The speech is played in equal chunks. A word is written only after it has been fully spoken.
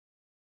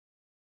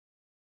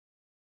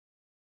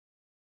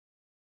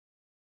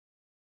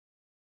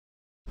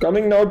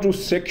Coming now to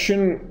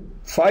section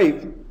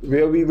 5,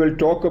 where we will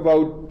talk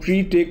about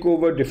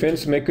pre-takeover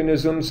defense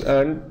mechanisms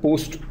and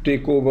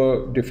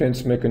post-takeover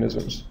defense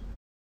mechanisms.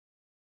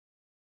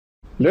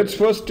 Let's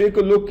first take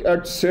a look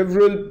at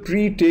several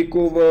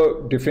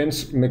pre-takeover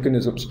defense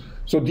mechanisms.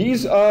 So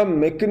these are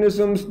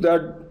mechanisms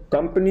that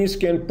companies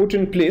can put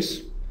in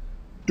place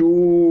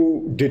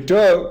to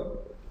deter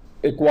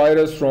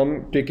acquirers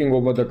from taking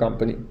over the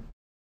company.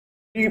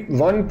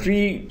 One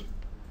pre-offer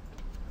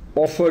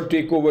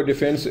takeover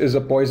defense is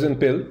a poison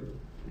pill,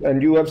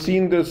 and you have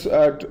seen this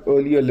at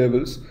earlier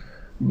levels.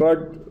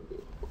 But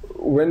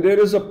when there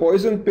is a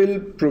poison pill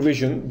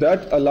provision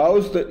that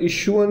allows the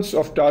issuance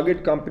of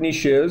target company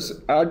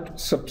shares at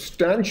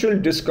substantial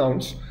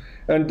discounts,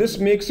 and this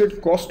makes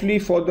it costly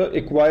for the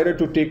acquirer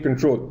to take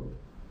control.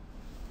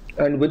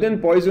 And within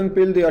poison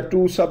pill, there are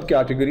two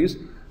subcategories.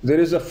 There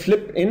is a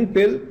flip-in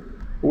pill,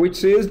 which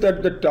says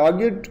that the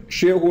target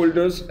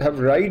shareholders have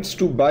rights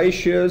to buy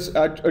shares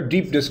at a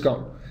deep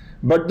discount,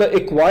 but the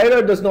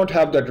acquirer does not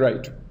have that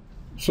right.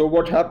 So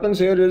what happens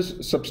here is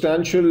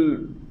substantial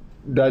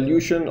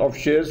dilution of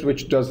shares,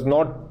 which does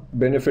not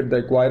benefit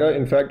the acquirer.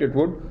 In fact, it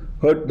would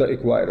hurt the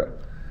acquirer.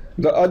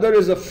 The other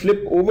is a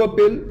flip over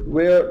pill,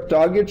 where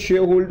target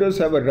shareholders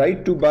have a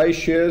right to buy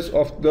shares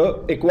of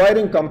the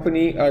acquiring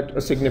company at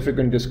a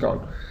significant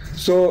discount.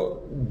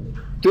 So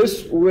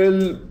this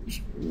will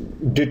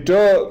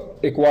deter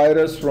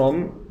acquirers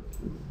from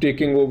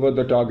taking over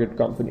the target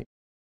company.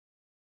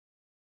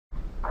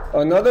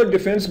 Another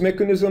defense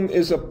mechanism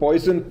is a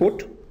poison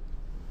put.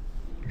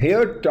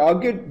 Here,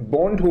 target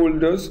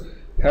bondholders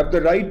have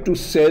the right to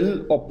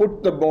sell or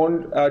put the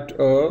bond at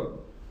a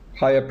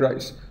higher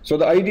price. So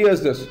the idea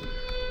is this.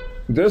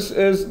 This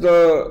is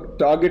the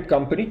target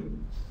company.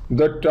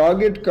 The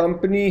target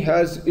company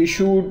has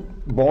issued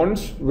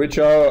bonds which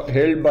are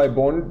held by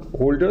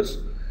bondholders.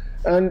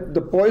 And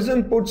the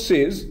poison put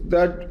says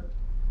that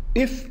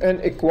if an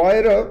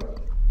acquirer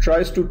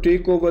tries to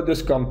take over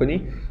this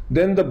company,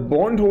 then the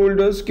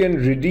bondholders can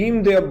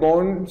redeem their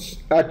bonds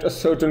at a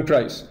certain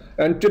price.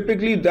 And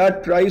typically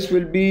that price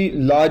will be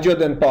larger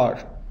than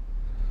par.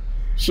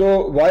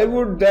 So why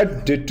would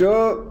that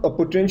deter a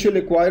potential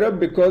acquirer?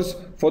 Because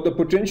for the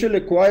potential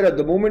acquirer,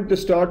 the moment they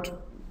start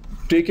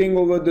taking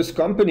over this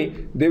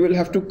company, they will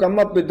have to come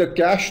up with the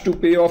cash to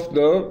pay off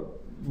the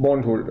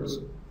bondholders.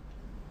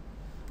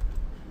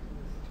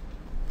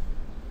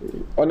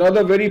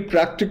 Another very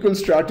practical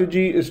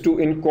strategy is to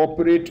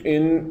incorporate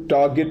in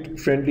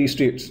target-friendly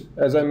states.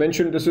 As I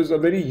mentioned, this is a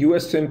very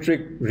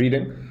US-centric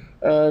reading.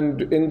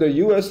 And in the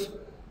US,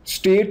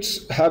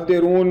 states have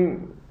their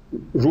own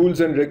rules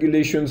and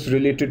regulations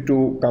related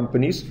to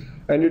companies.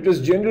 And it is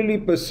generally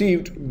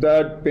perceived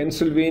that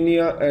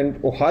Pennsylvania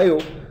and Ohio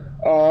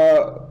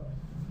are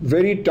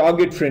very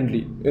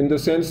target-friendly, in the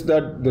sense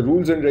that the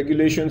rules and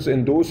regulations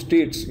in those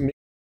states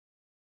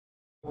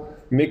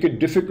make it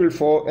difficult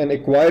for an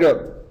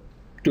acquirer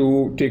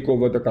to take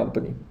over the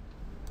company.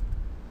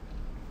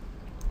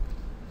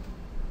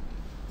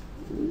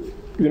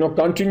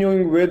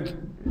 Continuing with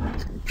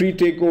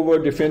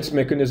pre-takeover defense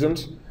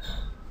mechanisms,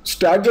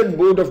 staggered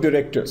board of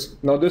directors.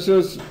 Now this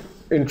is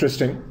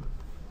interesting.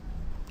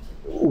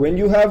 When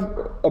you have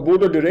a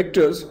board of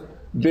directors,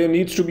 there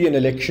needs to be an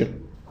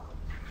election.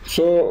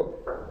 So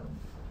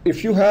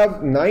if you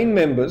have 9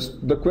 members,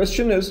 the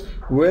question is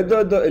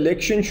whether the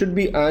election should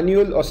be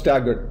annual or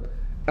staggered.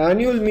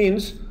 Annual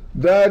means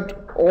that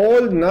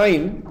all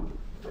 9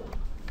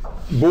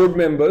 board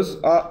members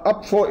are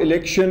up for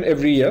election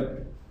every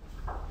year.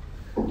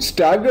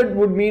 Staggered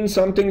would mean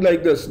something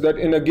like this, that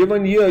in a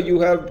given year you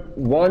have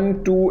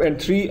 1, 2,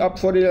 and 3 up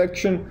for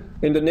election.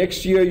 In the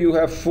next year you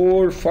have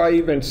 4,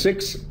 5, and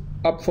 6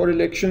 up for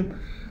election.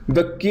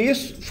 The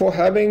case for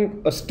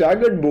having a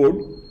staggered board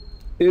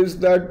is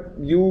that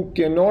you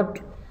cannot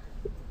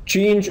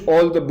change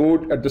all the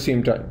board at the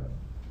same time.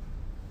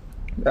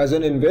 As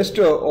an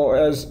investor or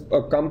as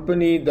a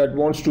company that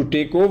wants to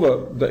take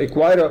over the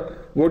acquirer,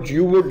 what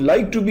you would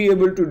like to be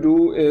able to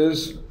do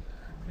is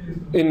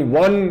in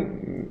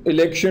one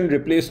election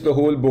replace the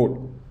whole board.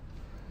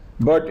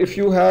 But if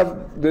you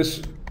have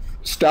this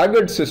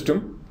staggered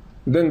system,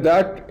 then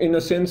that in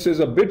a sense is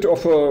a bit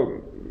of a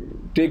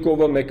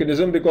takeover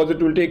mechanism, because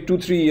it will take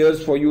 2-3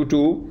 years for you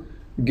to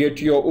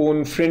get your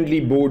own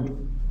friendly board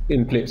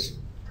in place.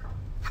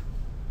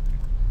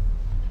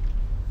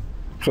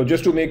 So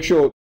just to make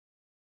sure,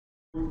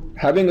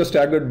 having a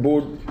staggered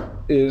board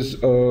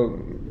is a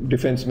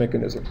defense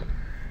mechanism.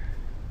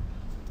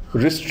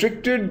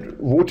 Restricted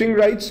voting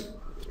rights.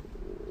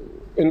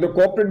 In the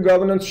corporate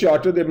governance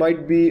charter, there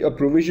might be a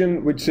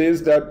provision which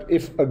says that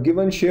if a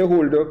given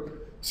shareholder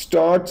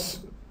starts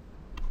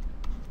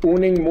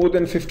owning more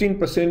than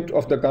 15%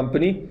 of the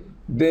company,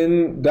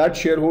 then that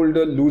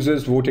shareholder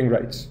loses voting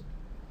rights.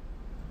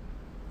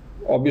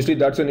 Obviously,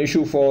 that's an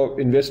issue for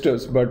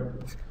investors, but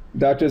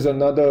that is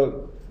another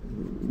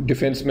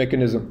defense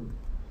mechanism.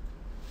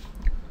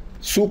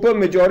 Super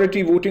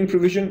majority voting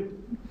provision.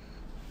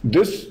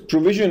 This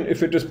provision,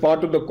 if it is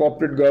part of the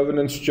corporate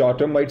governance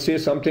charter, might say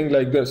something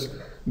like this,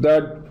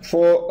 that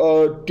for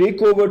a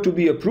takeover to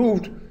be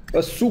approved,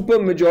 a super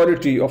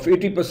majority of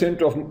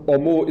 80% or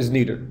more is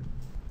needed.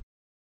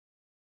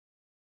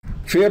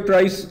 Fair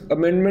price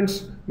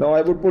amendments. Now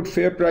I would put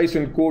fair price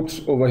in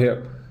quotes over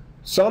here.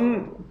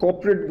 Some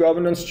corporate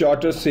governance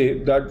charters say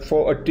that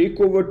for a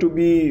takeover to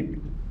be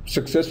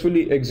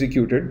successfully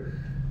executed,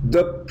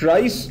 the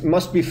price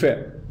must be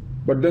fair.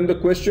 But then the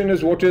question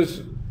is, what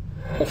is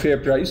a fair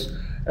price?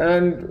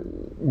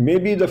 And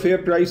maybe the fair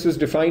price is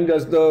defined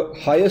as the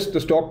highest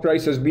the stock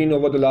price has been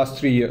over the last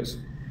 3 years.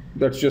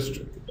 That's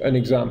just an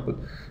example.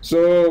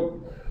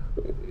 So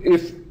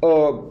if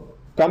a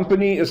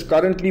company is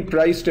currently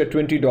priced at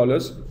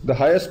 $20, the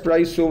highest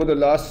price over the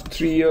last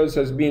 3 years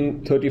has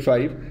been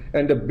 35,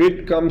 and the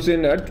bid comes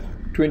in at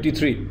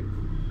 23.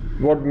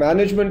 What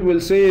management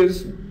will say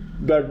is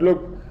that,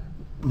 look,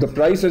 the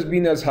price has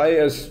been as high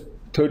as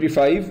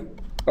 35,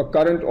 a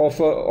current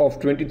offer of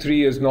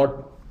 23 is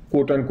not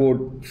quote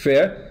unquote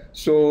fair,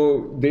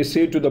 so they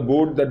say to the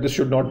board that this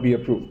should not be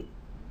approved.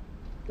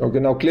 Okay,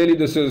 now clearly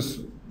this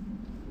is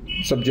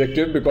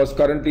subjective because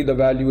currently the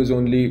value is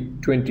only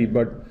 20,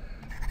 but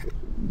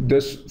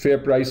this fair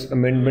price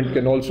amendment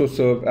can also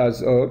serve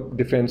as a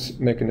defense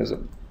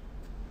mechanism.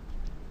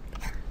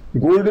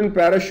 Golden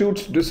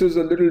parachutes, this is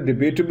a little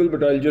debatable,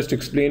 but I'll just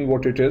explain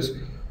what it is.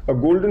 A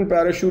golden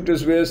parachute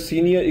is where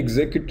senior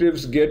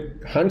executives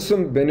get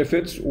handsome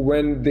benefits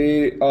when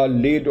they are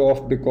laid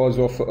off because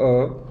of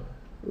a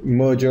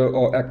merger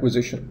or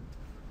acquisition.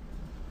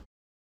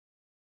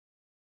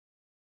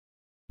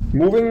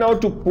 Moving now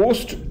to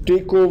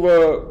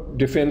post-takeover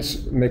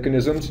defense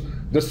mechanisms.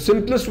 The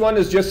simplest one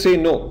is just say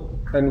no.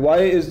 And why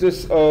is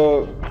this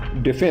a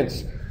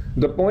defense?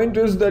 The point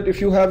is that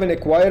if you have an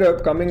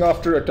acquirer coming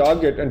after a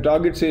target and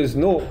target says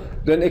no,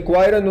 then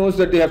acquirer knows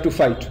that they have to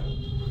fight.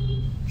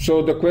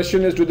 So the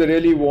question is, do they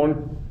really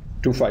want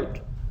to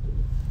fight?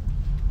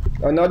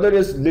 Another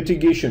is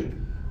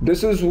litigation.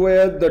 This is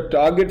where the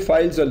target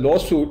files a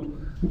lawsuit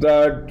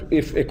that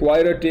if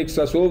acquirer takes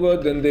us over,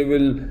 then there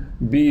will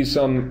be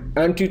some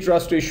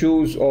antitrust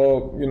issues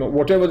or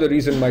whatever the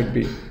reason might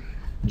be.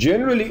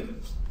 Generally,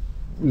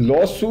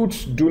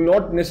 lawsuits do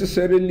not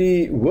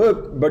necessarily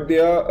work, but they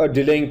are a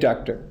delaying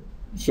tactic.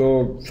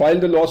 So file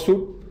the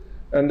lawsuit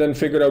and then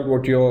figure out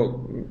what your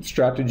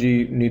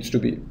strategy needs to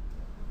be.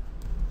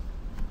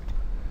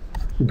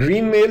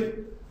 Green mail.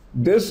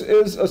 This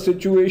is a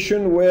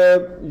situation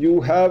where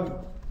you have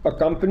a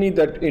company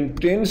that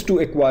intends to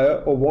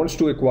acquire or wants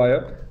to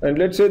acquire, and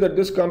let's say that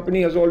this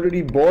company has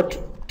already bought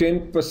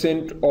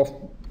 10% of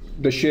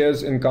the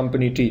shares in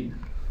company T.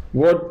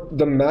 What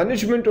the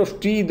management of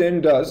T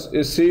then does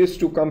is says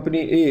to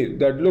company A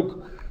that,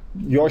 look,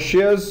 your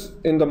shares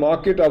in the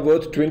market are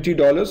worth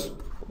 $20.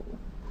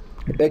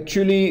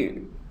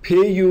 Actually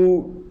pay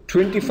you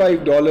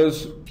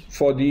 $25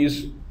 for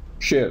these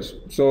shares.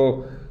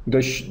 So the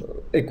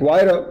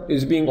acquirer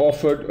is being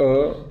offered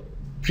a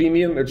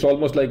premium. It's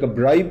almost like a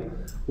bribe,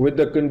 with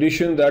the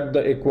condition that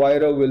the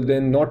acquirer will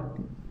then not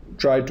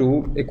try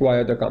to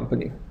acquire the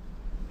company.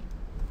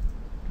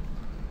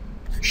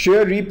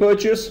 Share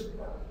repurchase.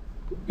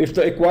 If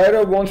the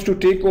acquirer wants to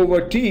take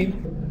over T,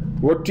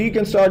 what T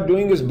can start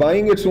doing is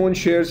buying its own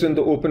shares in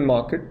the open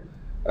market.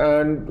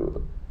 And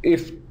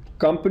if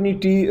company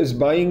T is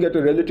buying at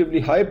a relatively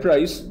high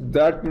price,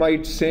 that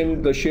might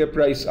send the share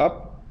price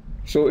up.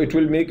 So it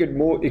will make it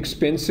more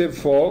expensive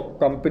for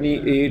company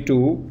A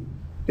to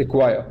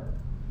acquire.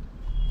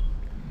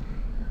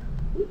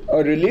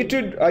 A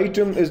related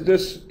item is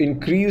this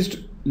increased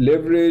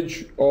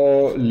leverage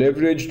or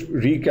leveraged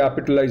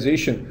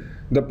recapitalization.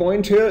 The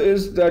point here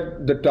is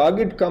that the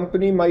target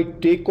company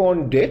might take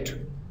on debt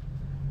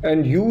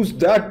and use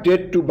that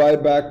debt to buy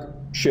back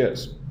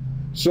shares.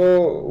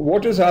 So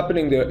what is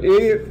happening there?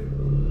 A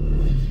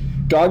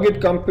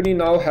target company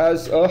now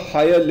has a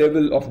higher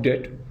level of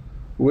debt,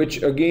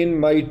 which again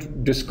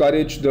might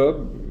discourage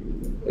the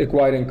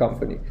acquiring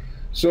company.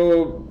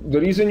 So the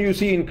reason you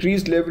see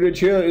increased leverage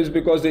here is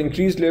because the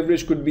increased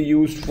leverage could be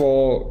used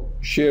for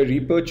share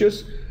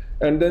repurchase,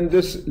 and then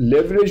this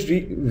leverage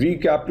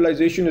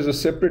recapitalization is a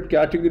separate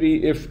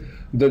category if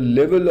the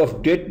level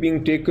of debt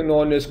being taken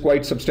on is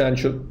quite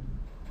substantial.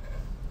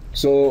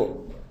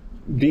 So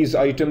these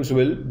items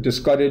will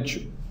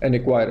discourage an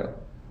acquirer.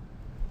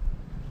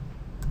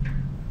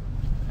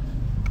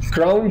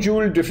 Crown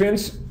jewel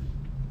defense.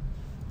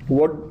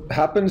 What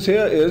happens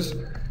here is,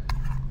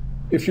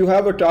 if you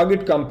have a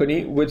target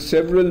company with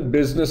several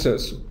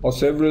businesses or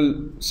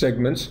several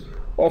segments,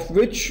 of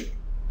which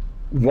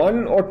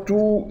one or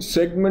two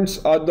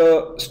segments are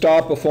the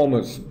star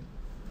performers,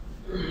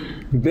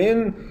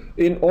 then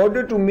in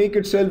order to make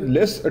itself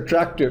less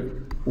attractive,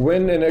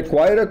 when an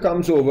acquirer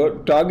comes over,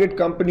 target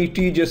company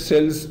T just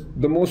sells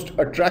the most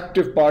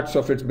attractive parts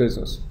of its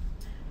business.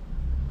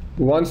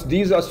 Once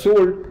these are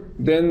sold,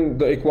 then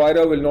the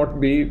acquirer will not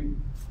be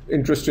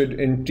interested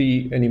in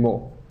T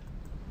anymore.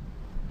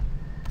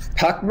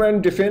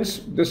 Pac-Man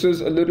defense. This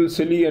is a little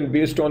silly and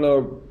based on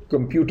a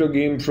computer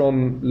game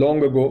from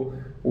long ago,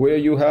 where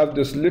you have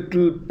this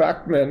little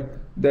Pac-Man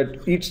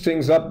that eats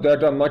things up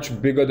that are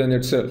much bigger than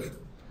itself.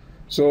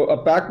 So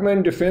a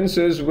Pac-Man defense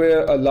is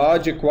where a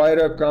large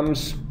acquirer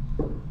comes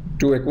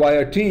to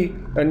acquire T,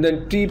 and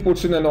then T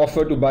puts in an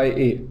offer to buy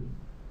A.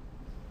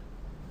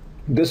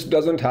 This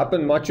doesn't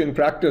happen much in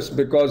practice,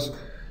 because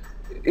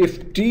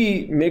if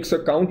T makes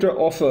a counter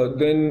offer,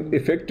 then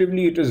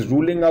effectively it is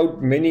ruling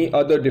out many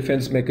other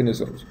defense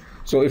mechanisms.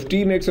 So if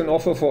T makes an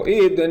offer for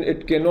A, then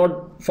it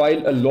cannot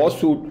file a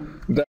lawsuit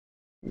that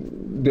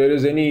there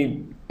is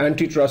any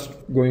antitrust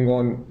going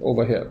on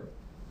over here.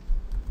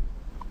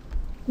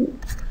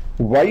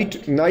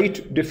 White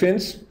knight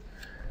defense.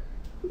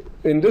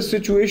 In this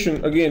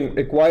situation, again,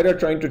 acquirer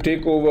trying to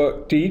take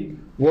over T.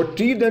 What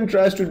T then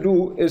tries to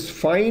do is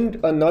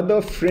find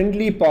another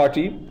friendly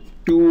party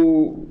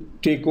to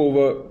take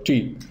over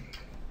T.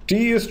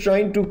 T is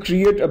trying to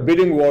create a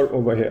bidding war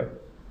over here.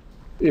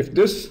 If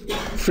this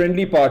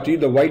friendly party,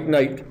 the white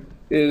knight,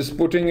 is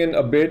putting in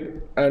a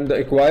bid and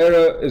the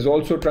acquirer is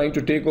also trying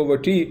to take over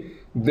T,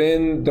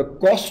 then the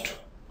cost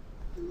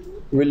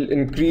will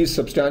increase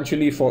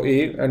substantially for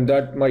A, and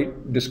that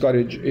might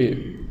discourage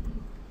A.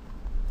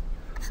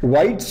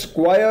 White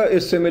squire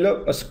is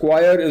similar. A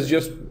squire is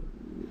just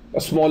a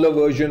smaller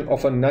version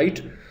of a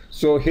knight.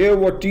 So here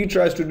what T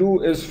tries to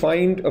do is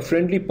find a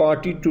friendly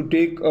party to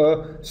take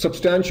a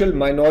substantial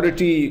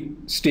minority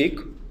stake,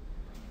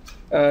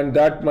 and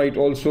that might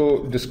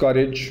also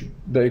discourage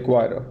the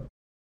acquirer.